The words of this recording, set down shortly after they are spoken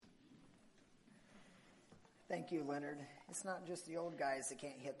Thank you, Leonard. It's not just the old guys that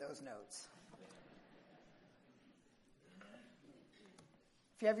can't hit those notes.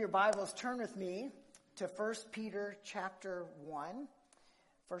 If you have your Bibles, turn with me to 1 Peter chapter 1.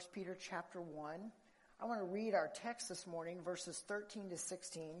 1 Peter chapter 1. I want to read our text this morning, verses 13 to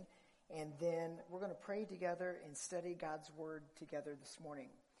 16, and then we're going to pray together and study God's Word together this morning.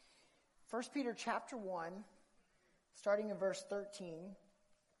 1 Peter chapter 1, starting in verse 13,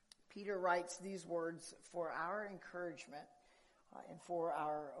 Peter writes these words for our encouragement and for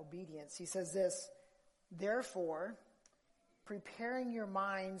our obedience. He says this, "Therefore, preparing your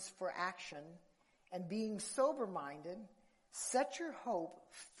minds for action and being sober-minded, set your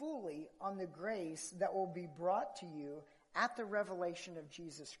hope fully on the grace that will be brought to you at the revelation of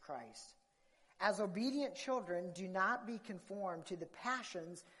Jesus Christ. As obedient children, do not be conformed to the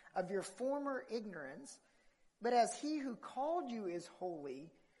passions of your former ignorance, but as he who called you is holy,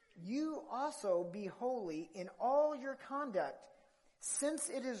 you also be holy in all your conduct, since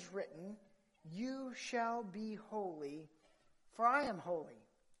it is written, 'You shall be holy, for I am holy.'"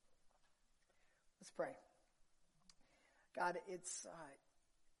 Let's pray. God, it's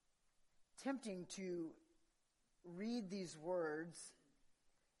tempting to read these words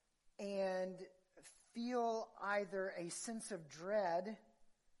and feel either a sense of dread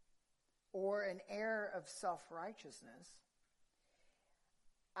or an air of self-righteousness.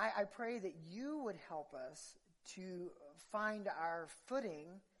 I pray that you would help us to find our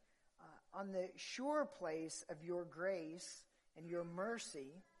footing on the sure place of your grace and your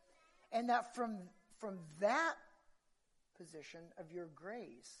mercy, and that from that position of your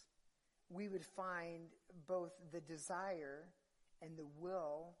grace, we would find both the desire and the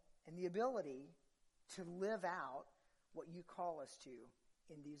will and the ability to live out what you call us to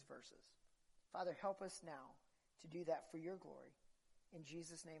in these verses. Father, help us now to do that for your glory. In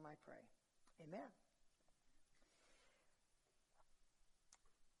Jesus' name I pray. Amen.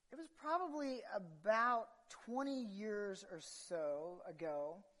 It was probably about 20 years or so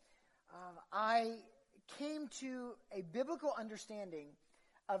ago, I came to a biblical understanding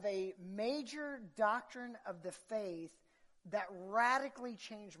of a major doctrine of the faith that radically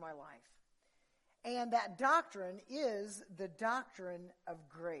changed my life. And that doctrine is the doctrine of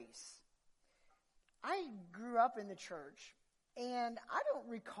grace. I grew up in the church, and I don't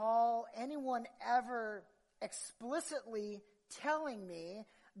recall anyone ever explicitly telling me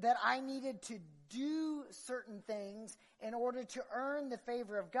that I needed to do certain things in order to earn the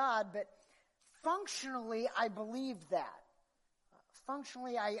favor of God, but functionally I believed that.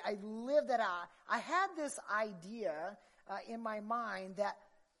 Functionally, I lived that out. I had this idea in my mind that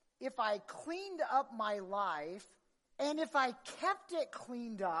if I cleaned up my life and if I kept it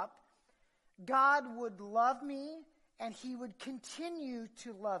cleaned up, God would love me and he would continue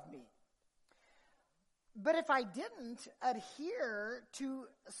to love me. But if I didn't adhere to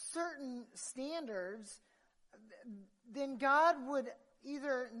certain standards, then God would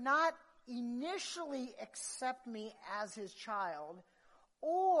either not initially accept me as his child,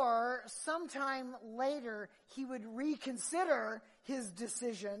 or sometime later he would reconsider his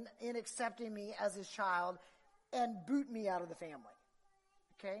decision in accepting me as his child and boot me out of the family.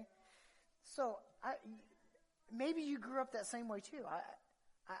 Okay? So maybe you grew up that same way too.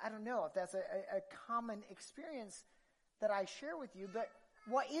 I don't know if that's a common experience that I share with you, but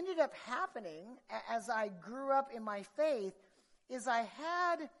what ended up happening as I grew up in my faith is I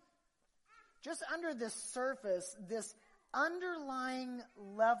had just under the surface this underlying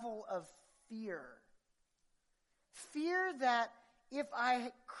level of fear. Fear that if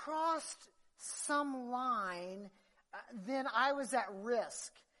I crossed some line, then I was at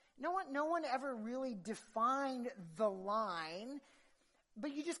risk. No one ever really defined the line,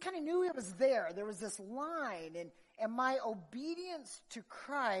 but you just kind of knew it was there. There was this line, and my obedience to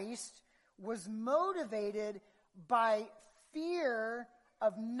Christ was motivated by fear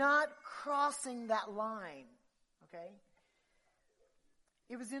of not crossing that line, okay?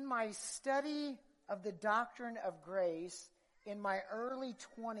 It was in my study of the doctrine of grace in my early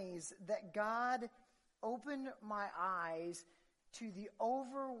 20s that God opened my eyes to the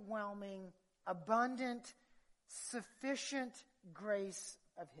overwhelming, abundant, sufficient grace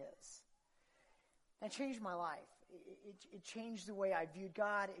of his. That changed my life. It changed the way I viewed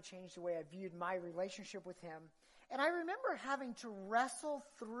God. It changed the way I viewed my relationship with him. And I remember having to wrestle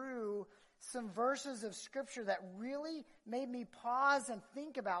through some verses of Scripture that really made me pause and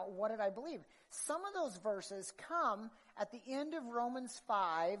think about what did I believe. Some of those verses come at the end of Romans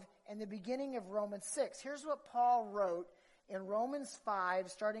 5 and the beginning of Romans 6. Here's what Paul wrote in Romans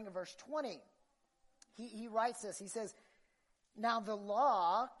 5, starting at verse 20. He writes this. He says, "Now the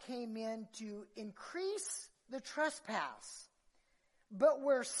law came in to increase the trespass. But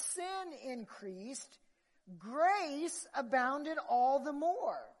where sin increased, grace abounded all the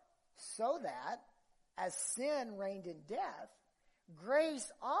more, so that, as sin reigned in death,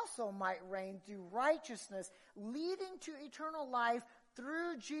 grace also might reign through righteousness, leading to eternal life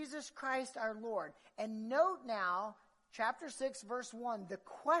through Jesus Christ our Lord. And note now, chapter 6, verse 1, the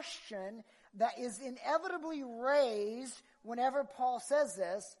question that is inevitably raised whenever Paul says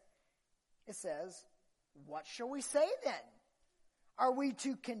this. It says, what shall we say then? Are we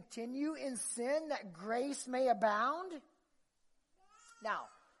to continue in sin that grace may abound? Now,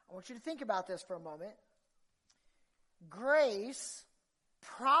 I want you to think about this for a moment. Grace,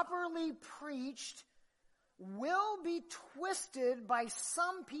 properly preached, will be twisted by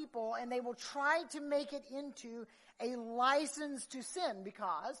some people, and they will try to make it into a license to sin,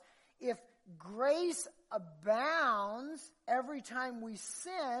 because if grace abounds every time we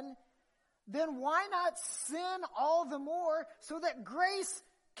sin, then why not sin all the more so that grace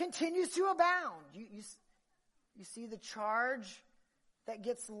continues to abound? You see the charge that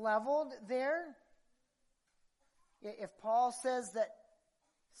gets leveled there? If Paul says that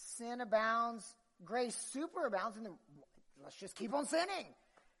sin abounds, grace superabounds, then let's just keep on sinning.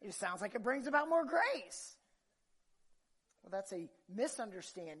 It sounds like it brings about more grace. Well, that's a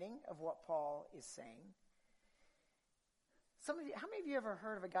misunderstanding of what Paul is saying. How many of you ever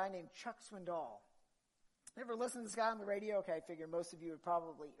heard of a guy named Chuck Swindoll? Ever listened to this guy on the radio? Okay, I figure most of you would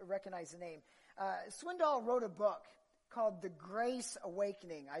probably recognize the name. Swindoll wrote a book called The Grace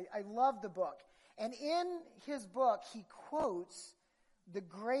Awakening. I love the book. And in his book, he quotes the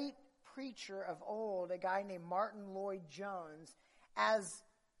great preacher of old, a guy named Martin Lloyd-Jones, as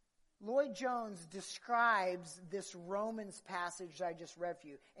Lloyd-Jones describes this Romans passage that I just read for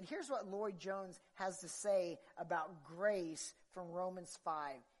you. And here's what Lloyd-Jones has to say about grace from Romans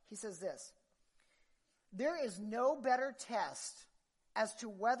 5. He says this: there is no better test as to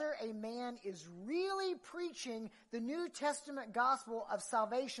whether a man is really preaching the New Testament gospel of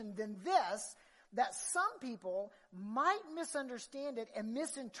salvation than this, that some people might misunderstand it and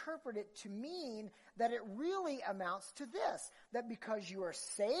misinterpret it to mean that it really amounts to this, that because you are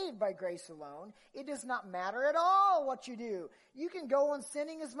saved by grace alone, it does not matter at all what you do. You can go on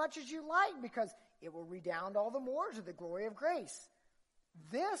sinning as much as you like because it will redound all the more to the glory of grace.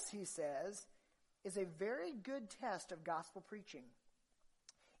 This, he says, is a very good test of gospel preaching.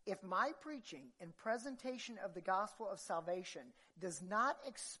 If my preaching and presentation of the gospel of salvation does not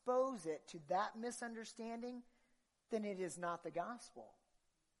expose it to that misunderstanding, then it is not the gospel.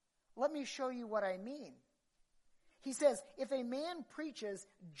 Let me show you what I mean. He says, if a man preaches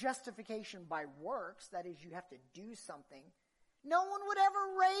justification by works, that is, you have to do something, no one would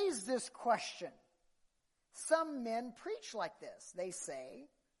ever raise this question. Some men preach like this. They say,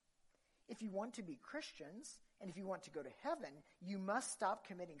 if you want to be Christians, and if you want to go to heaven, you must stop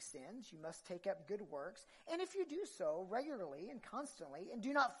committing sins. You must take up good works. And if you do so regularly and constantly and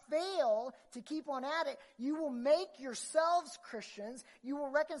do not fail to keep on at it, you will make yourselves Christians. You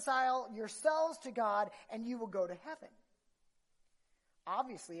will reconcile yourselves to God, and you will go to heaven.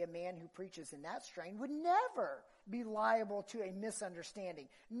 Obviously, a man who preaches in that strain would never be liable to a misunderstanding.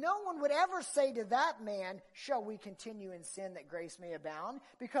 No one would ever say to that man, shall we continue in sin that grace may abound?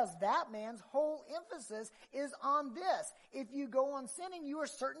 Because that man's whole emphasis is on this. If you go on sinning, you are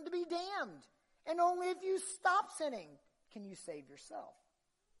certain to be damned. And only if you stop sinning can you save yourself.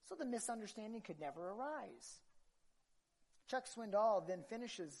 So the misunderstanding could never arise. Chuck Swindoll then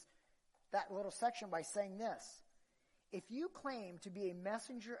finishes that little section by saying this: if you claim to be a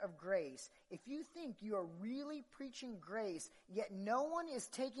messenger of grace, if you think you are really preaching grace, yet no one is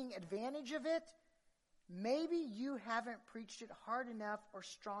taking advantage of it, maybe you haven't preached it hard enough or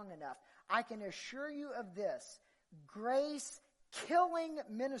strong enough. I can assure you of this: grace-killing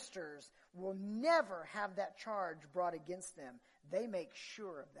ministers will never have that charge brought against them. They make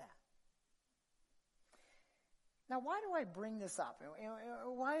sure of that. Now, why do I bring this up?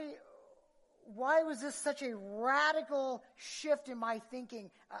 Why was this such a radical shift in my thinking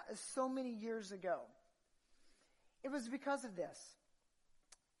so many years ago? It was because of this.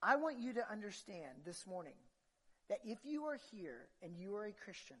 I want you to understand this morning that if you are here and you are a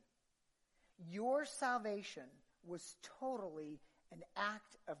Christian, your salvation was totally an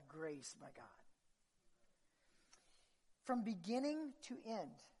act of grace by God. From beginning to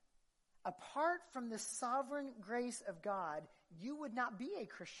end, apart from the sovereign grace of God, you would not be a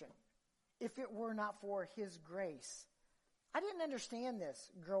Christian if it were not for his grace. I didn't understand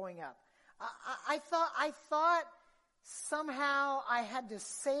this growing up. I thought somehow I had to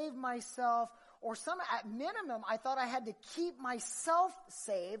save myself, Or at minimum, I thought I had to keep myself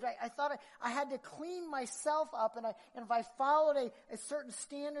saved. I thought I had to clean myself up, and if I followed a certain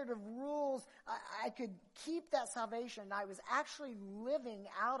standard of rules, I could keep that salvation. And I was actually living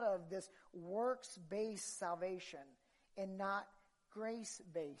out of this works-based salvation and not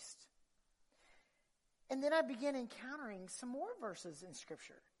grace-based. And then I began encountering some more verses in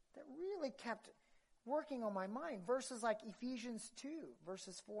Scripture that really kept working on my mind. Verses like Ephesians 2,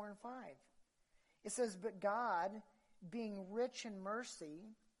 verses 4 and 5. It says, "But God, being rich in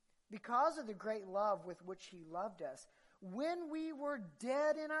mercy, because of the great love with which he loved us, when we were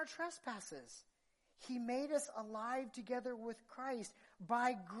dead in our trespasses, he made us alive together with Christ.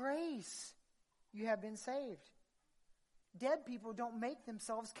 By grace you have been saved." Dead people don't make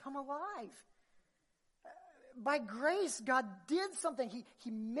themselves come alive. By grace, God did something.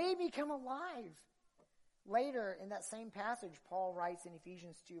 He made me come alive. Later in that same passage, Paul writes in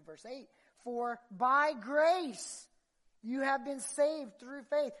Ephesians 2, verse 8, "For by grace you have been saved through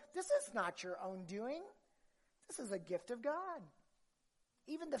faith." This is not your own doing. This is a gift of God.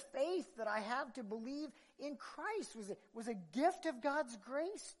 Even the faith that I have to believe in Christ was a gift of God's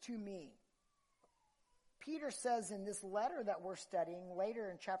grace to me. Peter says in this letter that we're studying later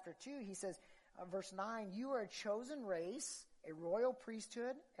in chapter 2, he says, verse 9, "You are a chosen race, a royal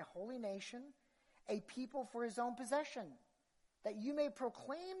priesthood, a holy nation, a people for his own possession, that you may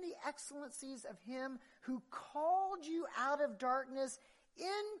proclaim the excellencies of him who called you out of darkness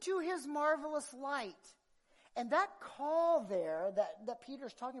into his marvelous light." And that call there that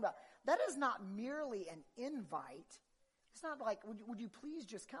Peter's talking about, that is not merely an invite. It's not like, would you please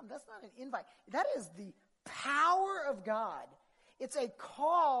just come? That's not an invite. That is the power of God. It's a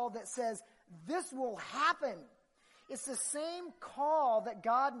call that says, this will happen. It's the same call that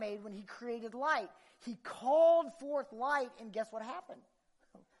God made when he created light. He called forth light, and guess what happened?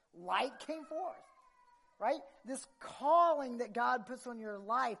 Light came forth, right? This calling that God puts on your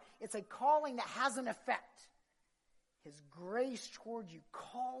life, it's a calling that has an effect. His grace toward you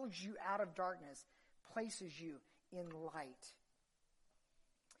calls you out of darkness, places you in light.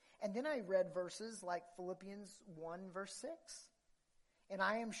 And then I read verses like Philippians 1, verse 6. "And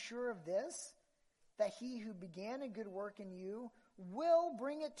I am sure of this, that he who began a good work in you will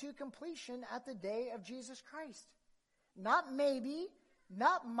bring it to completion at the day of Jesus Christ." Not maybe,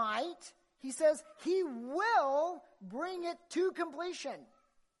 not might. He says he will bring it to completion.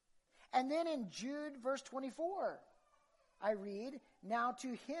 And then in Jude, verse 24, I read, "Now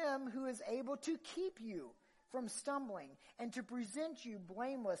to him who is able to keep you from stumbling and to present you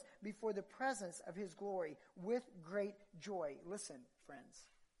blameless before the presence of his glory with great joy." Listen, friends.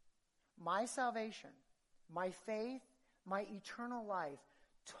 My salvation, my faith, my eternal life,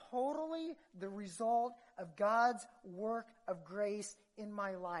 totally the result of God's work of grace in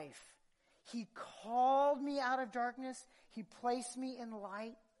my life. He called me out of darkness. He placed me in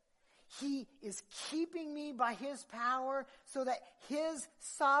light. He is keeping me by his power so that his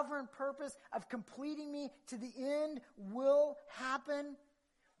sovereign purpose of completing me to the end will happen.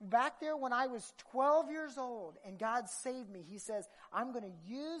 Back there when I was 12 years old and God saved me, he says, I'm going to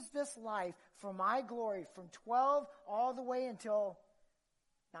use this life for my glory from 12 all the way until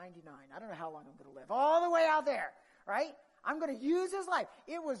 99. I don't know how long I'm going to live. All the way out there, right? I'm going to use his life.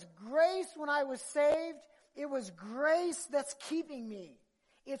 It was grace when I was saved. It was grace that's keeping me.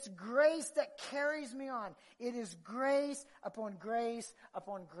 It's grace that carries me on. It is grace upon grace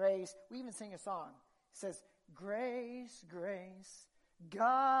upon grace. We even sing a song. It says, "Grace, grace,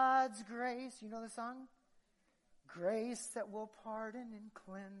 God's grace." You know the song? Grace that will pardon and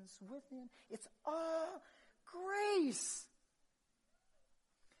cleanse within. It's all grace.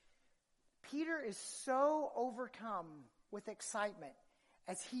 Peter is so overcome with excitement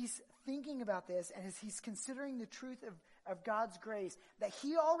as he's thinking about this and as he's considering the truth of God's grace, that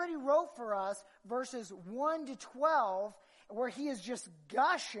he already wrote for us verses 1 to 12, where he is just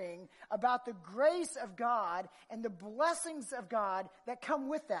gushing about the grace of God and the blessings of God that come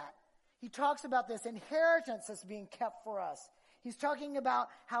with that. He talks about this inheritance that's being kept for us. He's talking about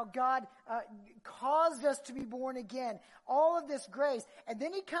how God caused us to be born again. All of this grace. And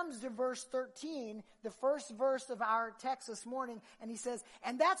then he comes to verse 13, the first verse of our text this morning, and he says,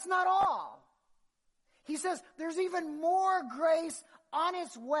 and that's not all. He says, there's even more grace on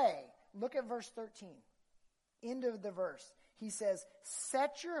its way. Look at verse 13. End of the verse. He says,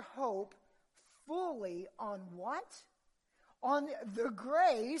 set your hope fully on what? On the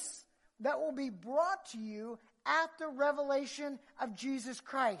grace that will be brought to you at the revelation of Jesus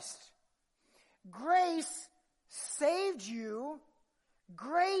Christ. Grace saved you.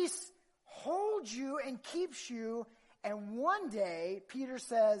 Grace holds you and keeps you. And one day, Peter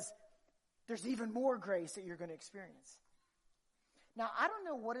says, there's even more grace that you're going to experience. Now, I don't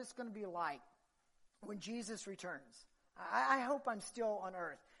know what it's going to be like when Jesus returns. I hope I'm still on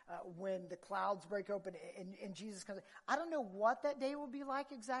earth when the clouds break open and Jesus comes. I don't know what that day will be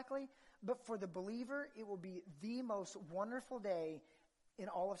like exactly, but for the believer, it will be the most wonderful day in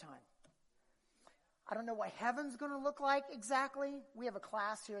all of time. I don't know what heaven's going to look like exactly. We have a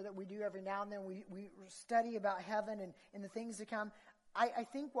class here that we do every now and then. We study about heaven and the things to come. I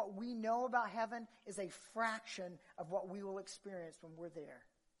think what we know about heaven is a fraction of what we will experience when we're there.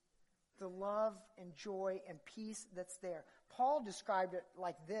 The love and joy and peace that's there. Paul described it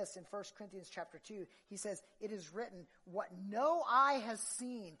like this in 1 Corinthians chapter 2. He says, it is written, what no eye has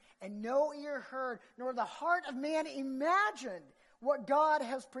seen and no ear heard, nor the heart of man imagined, what God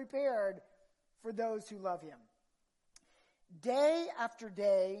has prepared for those who love him. Day after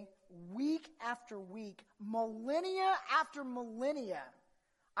day, week after week, millennia after millennia,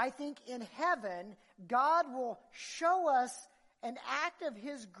 I think in heaven, God will show us an act of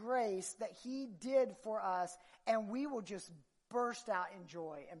his grace that he did for us, and we will just burst out in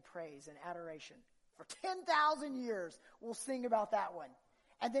joy and praise and adoration. For 10,000 years, we'll sing about that one.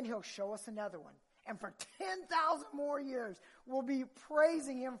 And then he'll show us another one. And for 10,000 more years, we'll be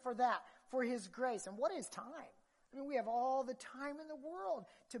praising him for that, for his grace. And what is time? I mean, we have all the time in the world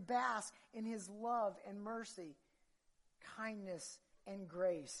to bask in his love and mercy, kindness and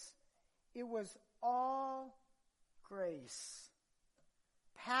grace. It was all grace.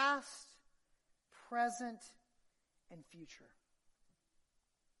 Past, present, and future.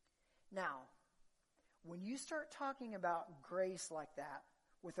 Now, when you start talking about grace like that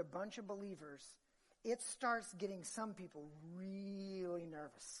with a bunch of believers, it starts getting some people really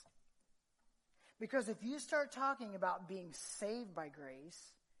nervous. Because if you start talking about being saved by grace,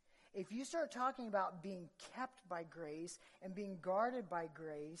 if you start talking about being kept by grace and being guarded by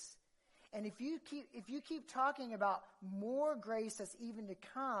grace, and if you keep talking about more grace that's even to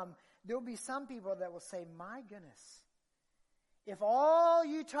come, there'll be some people that will say, my goodness, if all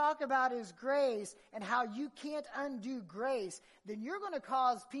you talk about is grace and how you can't undo grace, then you're going to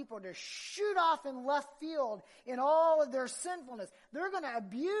cause people to shoot off in left field in all of their sinfulness. They're going to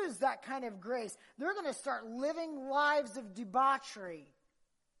abuse that kind of grace. They're going to start living lives of debauchery.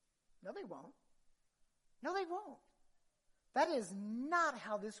 No, they won't. No, they won't. That is not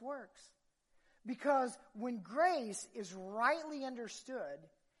how this works. Because when grace is rightly understood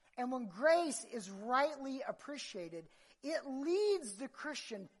and when grace is rightly appreciated, it leads the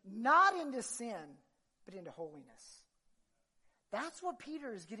Christian not into sin, but into holiness. That's what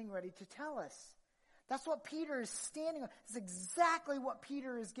Peter is getting ready to tell us. That's what Peter is standing on. It's exactly what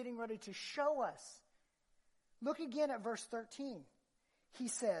Peter is getting ready to show us. Look again at verse 13. He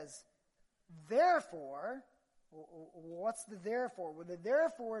says, therefore, what's the therefore? Well, the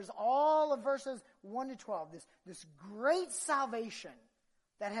therefore is all of verses 1 to 12. This great salvation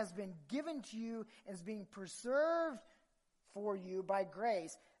that has been given to you and is being preserved for you by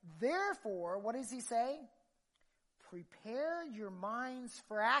grace. Therefore, what does he say? Prepare your minds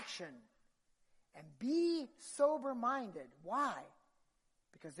for action and be sober-minded. Why?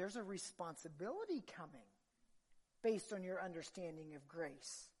 Because there's a responsibility coming based on your understanding of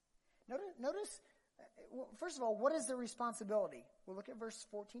grace. Notice, first of all, what is the responsibility? We'll look at verse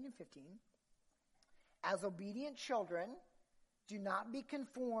 14 and 15. As obedient children, do not be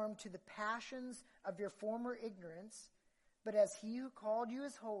conformed to the passions of your former ignorance, but as he who called you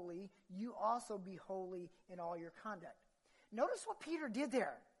is holy, you also be holy in all your conduct. Notice what Peter did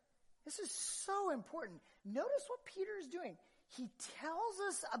there. This is so important. Notice what Peter is doing. He tells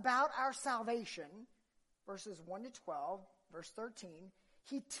us about our salvation, verses 1 to 12, verse 13.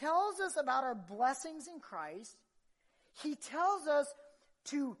 He tells us about our blessings in Christ. He tells us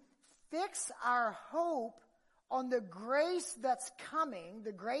to fix our hope on the grace that's coming,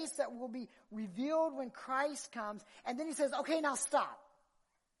 the grace that will be revealed when Christ comes. And then he says, okay, now stop.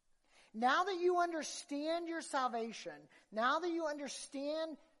 Now that you understand your salvation, now that you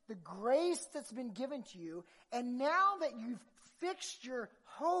understand the grace that's been given to you, and now that you've fixed your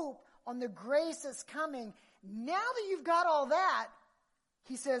hope on the grace that's coming, now that you've got all that,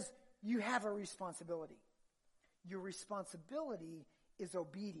 he says, you have a responsibility. Your responsibility is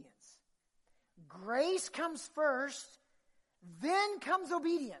obedience. Grace comes first, then comes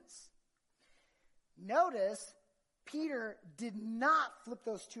obedience. Notice, Peter did not flip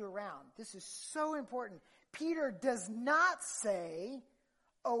those two around. This is so important. Peter does not say,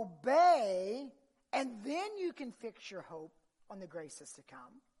 obey, and then you can fix your hope on the grace that's to come.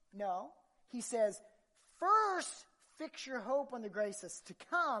 No, he says, first fix your hope on the grace that's to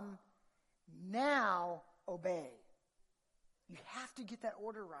come, now obey. You have to get that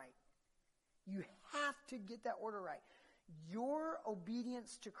order right. You have to get that order right. Your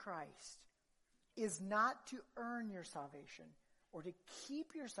obedience to Christ is not to earn your salvation or to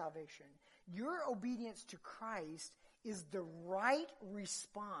keep your salvation. Your obedience to Christ is the right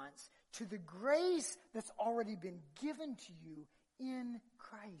response to the grace that's already been given to you in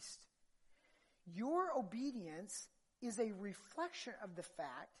Christ. Your obedience is a reflection of the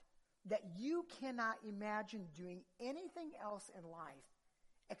fact that you cannot imagine doing anything else in life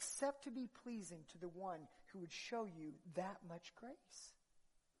except to be pleasing to the one who would show you that much grace.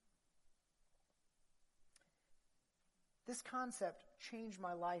 This concept changed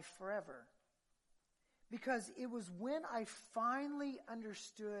my life forever because it was when I finally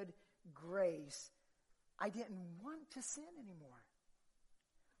understood grace, I didn't want to sin anymore.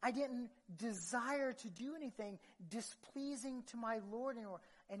 I didn't desire to do anything displeasing to my Lord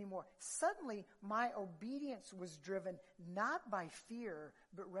anymore. Suddenly, my obedience was driven not by fear,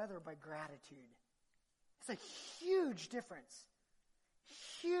 but rather by gratitude. It's a huge difference.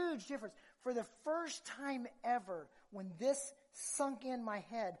 Huge difference. For the first time ever, when this sunk in my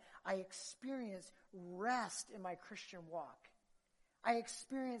head, I experienced rest in my Christian walk. I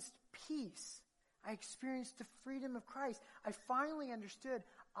experienced peace. I experienced the freedom of Christ. I finally understood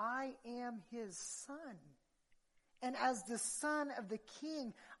I am his son. And as the son of the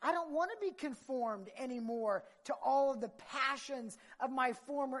king, I don't want to be conformed anymore to all of the passions of my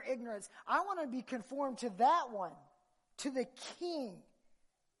former ignorance. I want to be conformed to that one, to the king.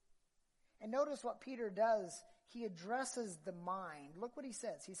 And notice what Peter does. He addresses the mind. Look what he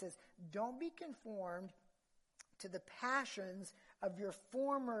says. He says, don't be conformed to the passions of your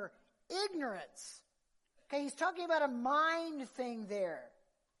former ignorance. Okay, he's talking about a mind thing there.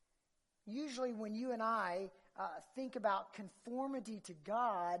 Usually when you and I think about conformity to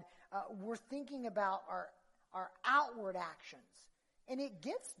God, we're thinking about our outward actions. And it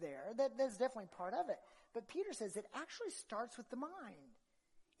gets there. That's definitely part of it. But Peter says it actually starts with the mind.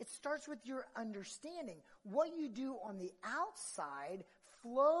 It starts with your understanding. What you do on the outside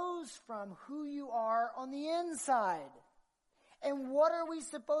flows from who you are on the inside. And what are we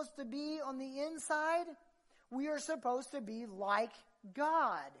supposed to be on the inside? We are supposed to be like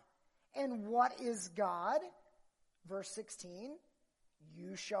God. And what is God? Verse 16,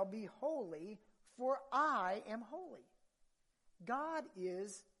 you shall be holy, for I am holy. God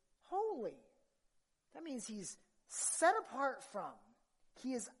is holy. That means he's set apart from.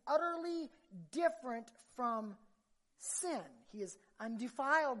 He is utterly different from sin. He is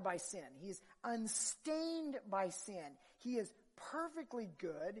undefiled by sin. He is unstained by sin. He is perfectly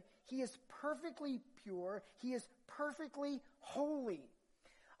good. He is perfectly pure. He is perfectly holy.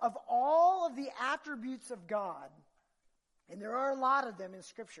 Of all of the attributes of God, and there are a lot of them in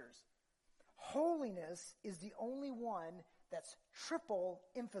scriptures, holiness is the only one that's triple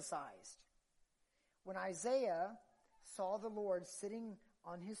emphasized. When Isaiah saw the Lord sitting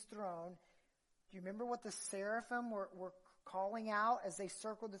on his throne, do you remember what the seraphim were calling out as they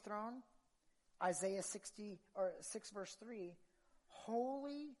circled the throne? Isaiah 6 verse 3,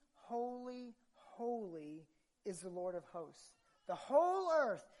 holy, holy, holy is the Lord of hosts. The whole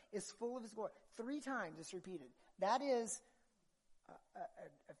earth is full of his glory. 3 times it's repeated. That is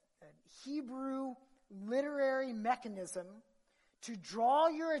a Hebrew literary mechanism to draw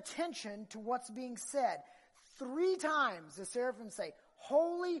your attention to what's being said. 3 times the seraphim say,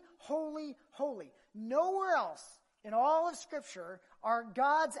 holy, holy, holy. Nowhere else in all of Scripture are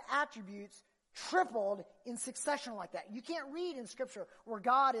God's attributes tripled in succession like that. You can't read in Scripture where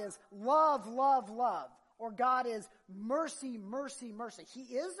God is love, love, love, or God is mercy, mercy, mercy. He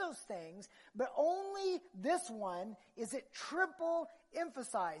is those things, but only this one is it triple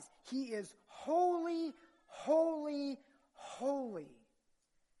emphasized. He is holy, holy, holy.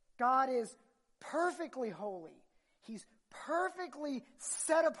 God is perfectly holy. He's perfectly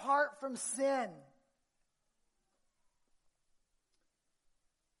set apart from sin.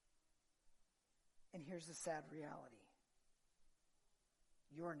 And here's the sad reality.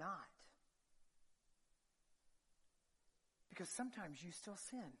 You're not. Because sometimes you still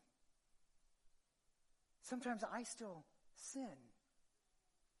sin. Sometimes I still sin.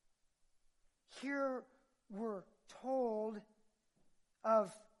 Here we're told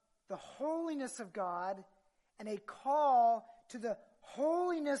of the holiness of God and a call to the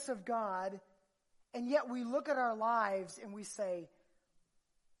holiness of God, and yet we look at our lives and we say,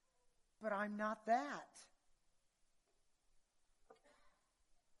 but I'm not that.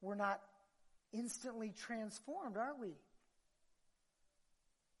 We're not instantly transformed, are we?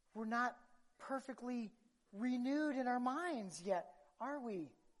 We're not perfectly renewed in our minds yet, are we?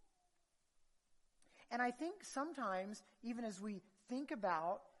 And I think sometimes, even as we think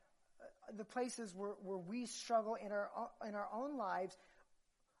about the places where we struggle in our own lives,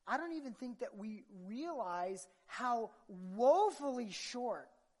 I don't even think that we realize how woefully short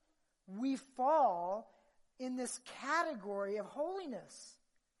we fall in this category of holiness.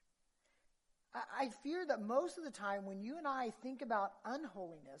 I fear that most of the time when you and I think about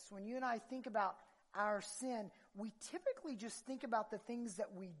unholiness, when you and I think about our sin, we typically just think about the things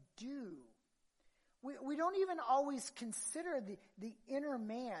that we do. We don't even always consider the inner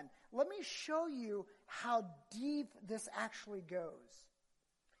man. Let me show you how deep this actually goes.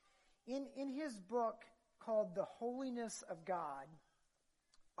 In his book called The Holiness of God,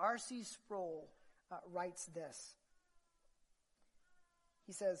 R.C. Sproul writes this.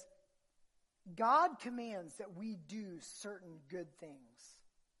 He says, God commands that we do certain good things.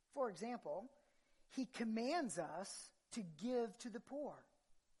 For example, he commands us to give to the poor.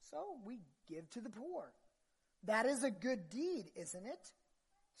 So we give to the poor. That is a good deed, isn't it?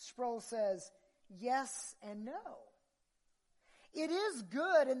 Sproul says, yes and no. It is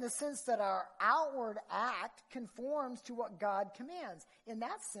good in the sense that our outward act conforms to what God commands. In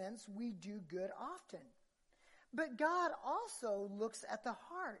that sense, we do good often. But God also looks at the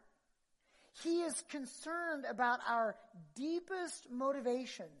heart. He is concerned about our deepest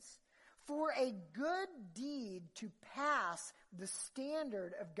motivations. For a good deed to pass the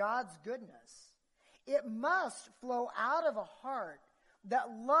standard of God's goodness, it must flow out of a heart that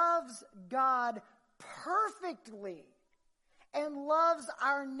loves God perfectly and loves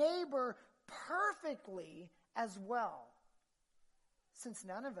our neighbor perfectly as well. Since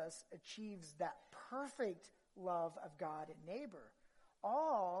none of us achieves that perfect love of God and neighbor,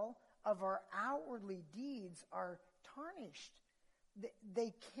 all of our outwardly deeds are tarnished.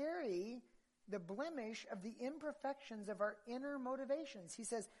 They carry the blemish of the imperfections of our inner motivations. He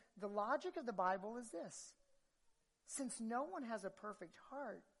says, the logic of the Bible is this. Since no one has a perfect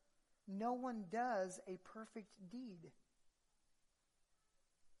heart, no one does a perfect deed.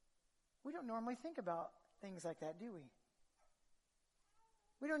 We don't normally think about things like that, do we?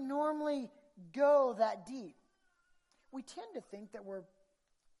 We don't normally go that deep. We tend to think that we're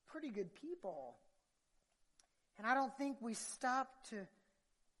pretty good people. And I don't think we stop to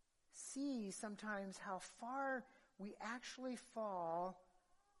see sometimes how far we actually fall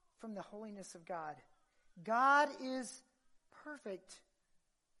from the holiness of God. God is perfect.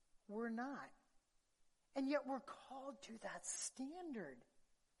 We're not. And yet we're called to that standard.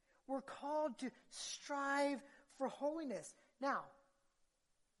 We're called to strive for holiness. Now,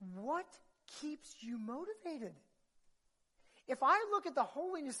 what keeps you motivated? If I look at the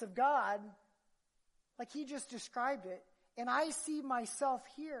holiness of God, like he just described it, and I see myself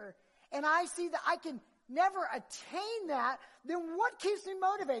here, and I see that I can never attain that, then what keeps me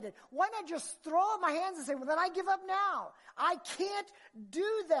motivated? Why not just throw up my hands and say, well, then I give up now. I can't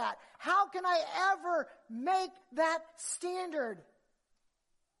do that. How can I ever make that standard?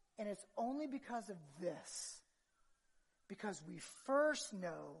 And it's only because of this. Because we first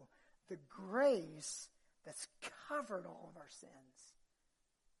know the grace that's covered all of our sins.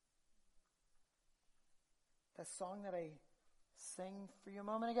 That song that I sang for you a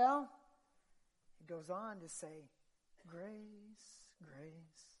moment ago, it goes on to say, grace,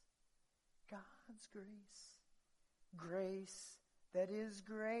 grace, God's grace, grace that is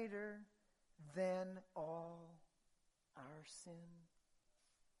greater than all our sin.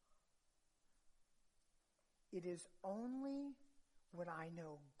 It is only when I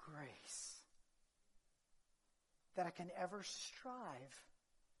know grace that I can ever strive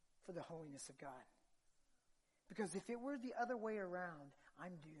for the holiness of God. Because if it were the other way around,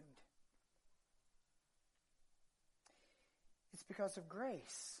 I'm doomed. It's because of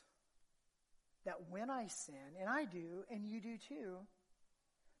grace that when I sin, and I do, and you do too,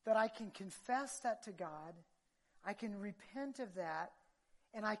 that I can confess that to God, I can repent of that,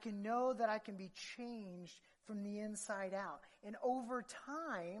 and I can know that I can be changed from the inside out. And over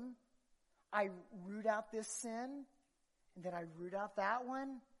time, I root out this sin, and then I root out that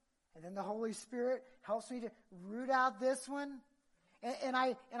one, and then the Holy Spirit helps me to root out this one. And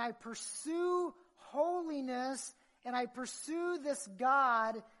I pursue holiness, and I pursue this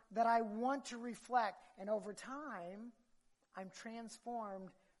God that I want to reflect. And over time, I'm transformed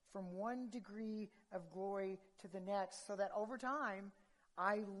from one degree of glory to the next, so that over time,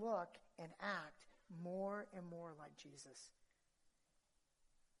 I look and act more and more like Jesus.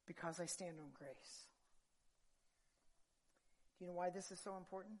 Because I stand on grace. Do you know why this is so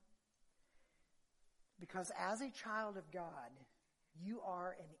important? Because as a child of God, you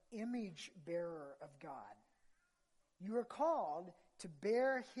are an image bearer of God. You are called to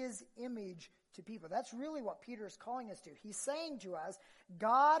bear his image to people. That's really what Peter is calling us to. He's saying to us,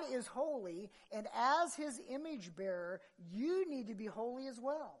 God is holy, and as his image bearer, you need to be holy as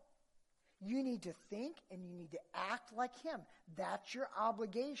well. You need to think and you need to act like him. That's your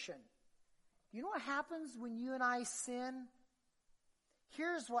obligation. You know what happens when you and I sin?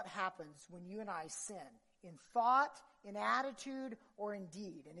 Here's what happens when you and I sin. In thought, in attitude, or in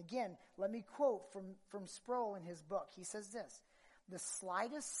deed. And again, let me quote from Sproul in his book. He says this: the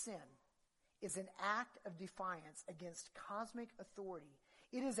slightest sin is an act of defiance against cosmic authority.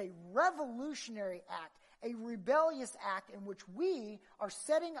 It is a revolutionary act, a rebellious act in which we are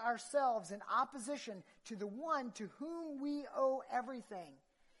setting ourselves in opposition to the one to whom we owe everything.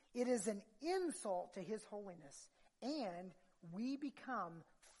 It is an insult to his holiness, and we become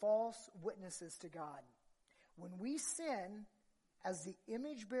false witnesses to God. When we sin as the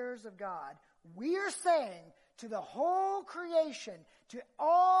image bearers of God, we are saying to the whole creation, to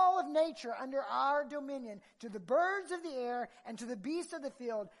all of nature under our dominion, to the birds of the air and to the beasts of the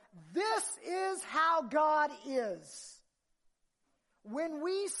field, this is how God is. When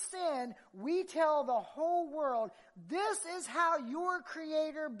we sin, we tell the whole world, this is how your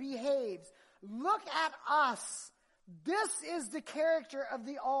Creator behaves. Look at us. This is the character of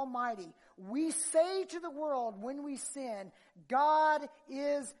the Almighty. We say to the world when we sin, God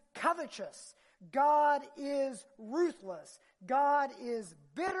is covetous. God is ruthless. God is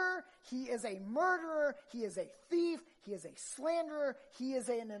bitter. He is a murderer. He is a thief. He is a slanderer. He is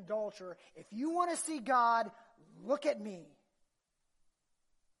an adulterer. If you want to see God, look at me.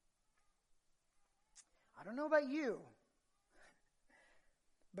 I don't know about you,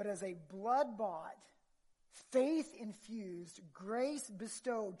 but as a blood-bought, faith-infused,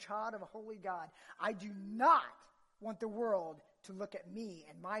 grace-bestowed child of a holy God, I do not want the world to look at me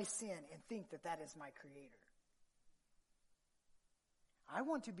and my sin and think that that is my Creator. I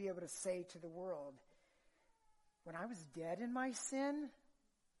want to be able to say to the world, when I was dead in my sin,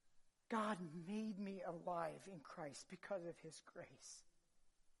 God made me alive in Christ because of his grace.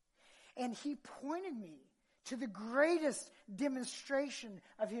 And he pointed me to the greatest demonstration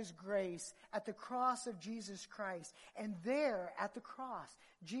of his grace at the cross of Jesus Christ. And there at the cross,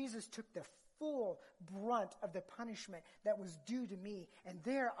 Jesus took the full brunt of the punishment that was due to me. And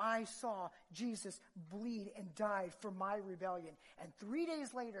there I saw Jesus bleed and died for my rebellion. And 3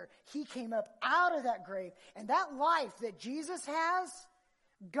 days later, he came up out of that grave. And that life that Jesus has,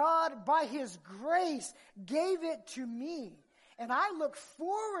 God, by his grace, gave it to me. And I look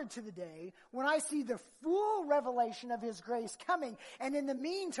forward to the day when I see the full revelation of his grace coming. And in the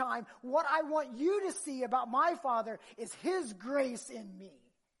meantime, what I want you to see about my Father is his grace in me.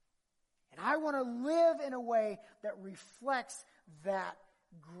 And I want to live in a way that reflects that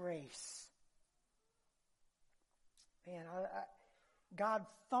grace. Man, God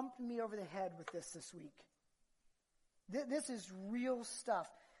thumped me over the head with this week. This is real stuff.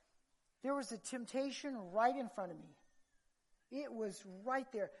 There was a temptation right in front of me. It was right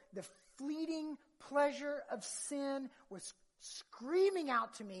there. The fleeting pleasure of sin was screaming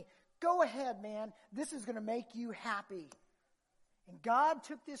out to me, go ahead, man. This is going to make you happy. And God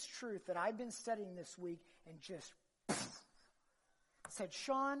took this truth that I've been studying this week and just said,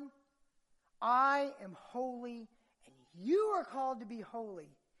 Shawn, I am holy and you are called to be holy.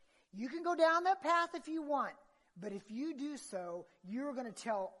 You can go down that path if you want, but if you do so, you're going to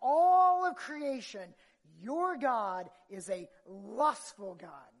tell all of creation, your God is a lustful God.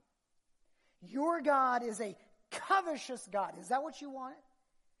 Your God is a covetous God. Is that what you want?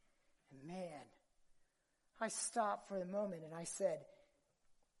 And man, I stopped for a moment and I said,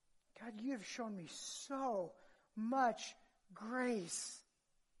 God, you have shown me so much grace.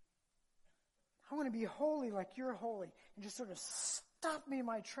 I want to be holy like you're holy. And just sort of stopped me in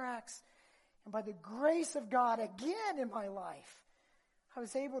my tracks. And by the grace of God again in my life, I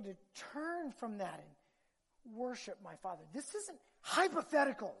was able to turn from that and worship my Father. This isn't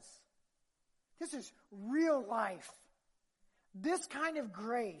hypotheticals. This is real life. This kind of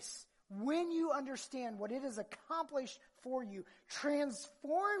grace, when you understand what it has accomplished for you,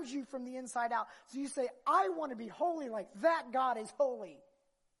 transforms you from the inside out. So you say, I want to be holy like that God is holy.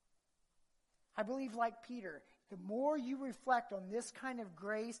 I believe like Peter, the more you reflect on this kind of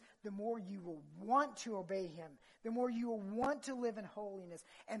grace, the more you will want to obey him. The more you will want to live in holiness.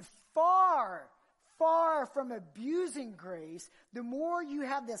 And far from abusing grace, the more you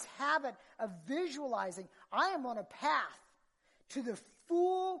have this habit of visualizing, I am on a path to the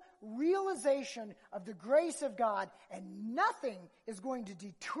full realization of the grace of God, and nothing is going to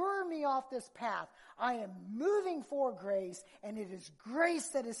deter me off this path. I am moving for grace, and it is grace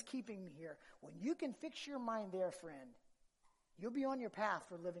that is keeping me here. When you can fix your mind there, friend, you'll be on your path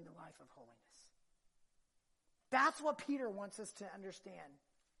for living a life of holiness. That's what Peter wants us to understand.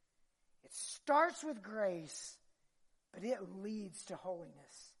 It starts with grace, but it leads to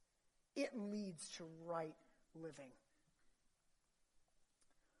holiness. It leads to right living.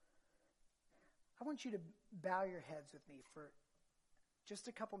 I want you to bow your heads with me for just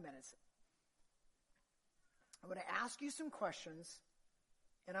a couple minutes. I'm going to ask you some questions,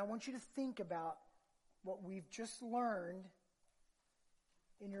 and I want you to think about what we've just learned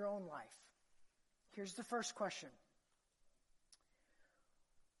in your own life. Here's the first question.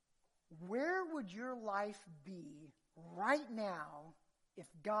 Where would your life be right now if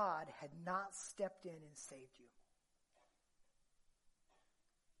God had not stepped in and saved you?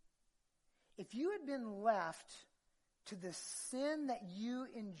 If you had been left to the sin that you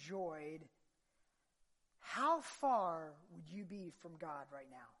enjoyed, how far would you be from God right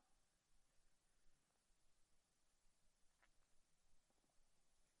now?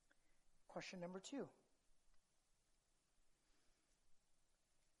 Question number 2.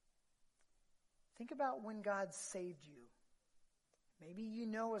 Think about when God saved you. Maybe you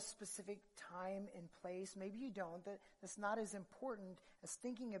know a specific time and place. Maybe you don't. That's not as important as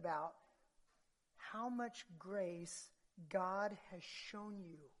thinking about how much grace God has shown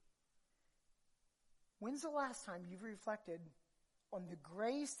you. When's the last time you've reflected on the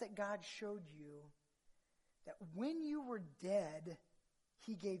grace that God showed you, that when you were dead,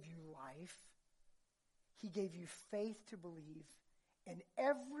 He gave you life, He gave you faith to believe, and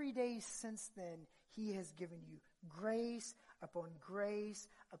every day since then, He has given you grace upon grace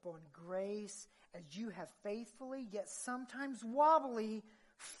upon grace as you have faithfully, yet sometimes wobbly,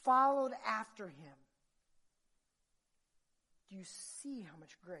 followed after Him. Do you see how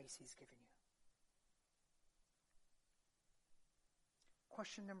much grace He's given you?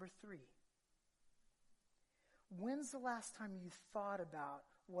 Question number 3. When's the last time you thought about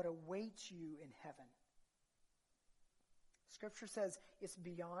what awaits you in heaven? Scripture says it's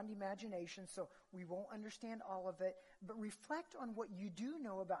beyond imagination, so we won't understand all of it, but reflect on what you do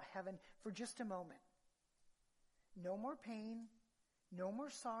know about heaven for just a moment. No more pain, no more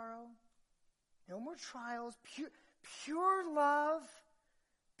sorrow, no more trials, pure love,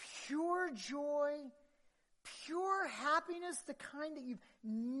 pure joy, pure happiness, the kind that you've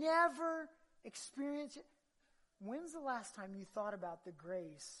never experienced. When's the last time you thought about the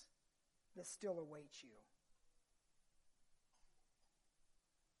grace that still awaits you?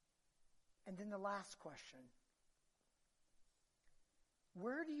 And then the last question.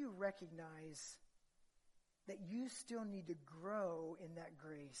 Where do you recognize that you still need to grow in that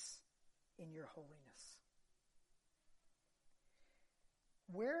grace in your holiness?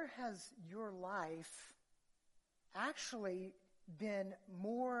 Where has your life actually been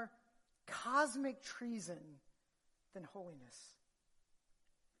more cosmic treason than holiness?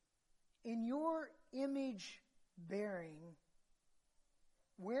 In your image bearing,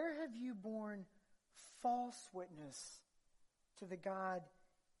 where have you borne false witness to the God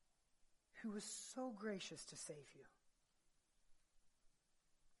who was so gracious to save you?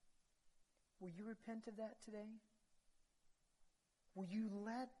 Will you repent of that today? Will you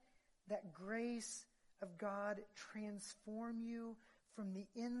let that grace of God transform you from the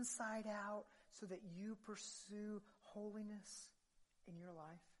inside out so that you pursue holiness in your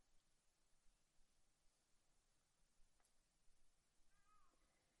life?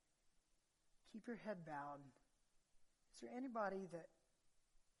 Keep your head bowed. Is there anybody that,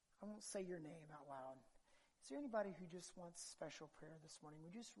 I won't say your name out loud. Is there anybody who just wants special prayer this morning?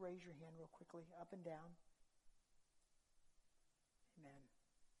 Would you just raise your hand real quickly, up and down? Amen.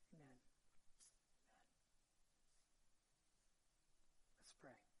 Amen. Amen. Let's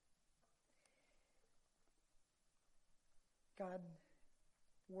pray. God,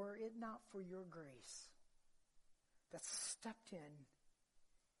 were it not for your grace that stepped in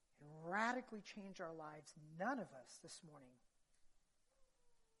and radically changed our lives, none of us this morning,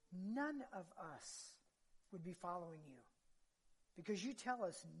 none of us would be following you. Because you tell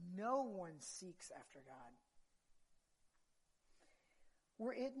us no one seeks after God.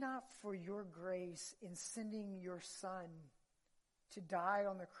 Were it not for your grace in sending your Son to die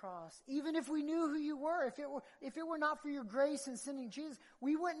on the cross, even if we knew who you were, if it were not for your grace in sending Jesus,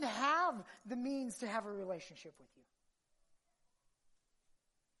 we wouldn't have the means to have a relationship with you.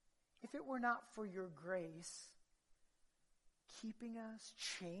 If it were not for your grace keeping us,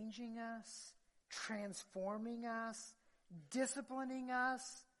 changing us, transforming us, disciplining us,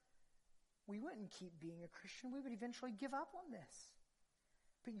 we wouldn't keep being a Christian. We would eventually give up on this.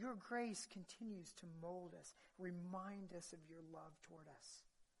 But your grace continues to mold us, remind us of your love toward us.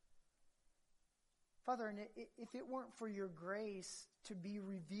 Father, and if it weren't for your grace to be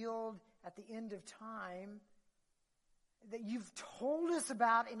revealed at the end of time, that you've told us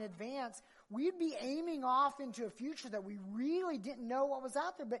about in advance, we'd be aiming off into a future that we really didn't know what was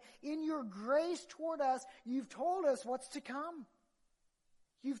out there. But in your grace toward us, you've told us what's to come.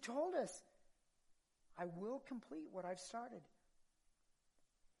 You've told us, I will complete what I've started.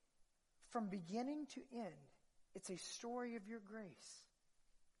 From beginning to end, it's a story of your grace.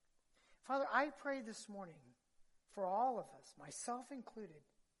 Father, I pray this morning for all of us, myself included,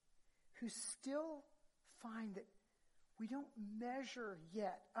 who still find that we don't measure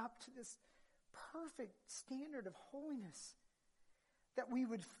yet up to this perfect standard of holiness, that we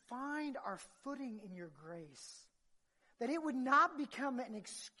would find our footing in your grace, that it would not become an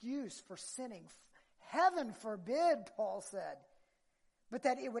excuse for sinning. Heaven forbid, Paul said, but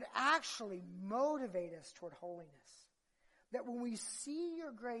that it would actually motivate us toward holiness. That when we see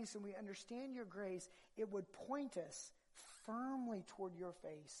your grace and we understand your grace, it would point us firmly toward your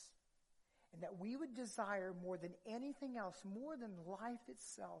face. And that we would desire more than anything else, more than life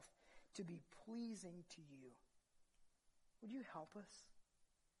itself, to be pleasing to you. Would you help us?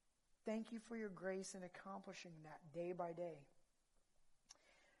 Thank you for your grace in accomplishing that day by day.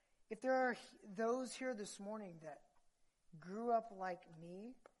 If there are those here this morning that grew up like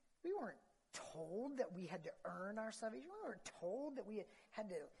me, we weren't told that we had to earn our salvation. We weren't told that we had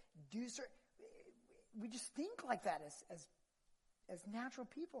to do certain. We just think like that as natural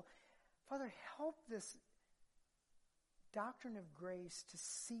people. Father, help this doctrine of grace to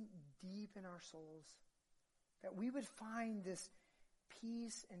sink deep in our souls, that we would find this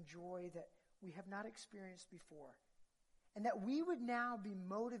peace and joy that we have not experienced before, and that we would now be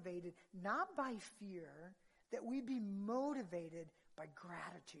motivated not by fear, that we be motivated by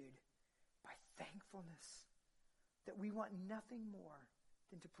gratitude, by thankfulness, that we want nothing more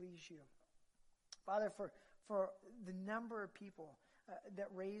than to please you. Father, for the number of people that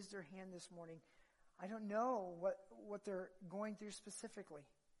raised their hand this morning, I don't know what they're going through specifically.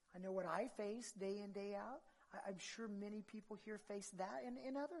 I know what I face day in, day out. I'm sure many people here face that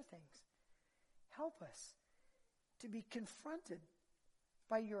and other things. Help us to be confronted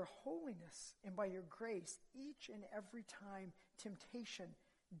by your holiness and by your grace each and every time temptation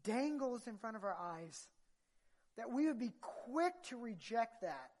dangles in front of our eyes, that we would be quick to reject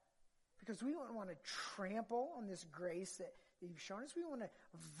that because we don't want to trample on this grace that you've shown us. We don't want to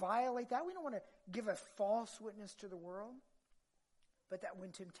violate that. We don't want to give a false witness to the world. But that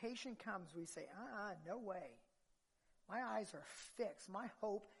when temptation comes, we say, no way. My eyes are fixed. My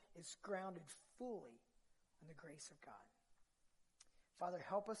hope is grounded fully in the grace of God. Father,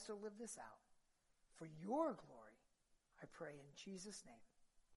 help us to live this out for your glory, I pray in Jesus' name.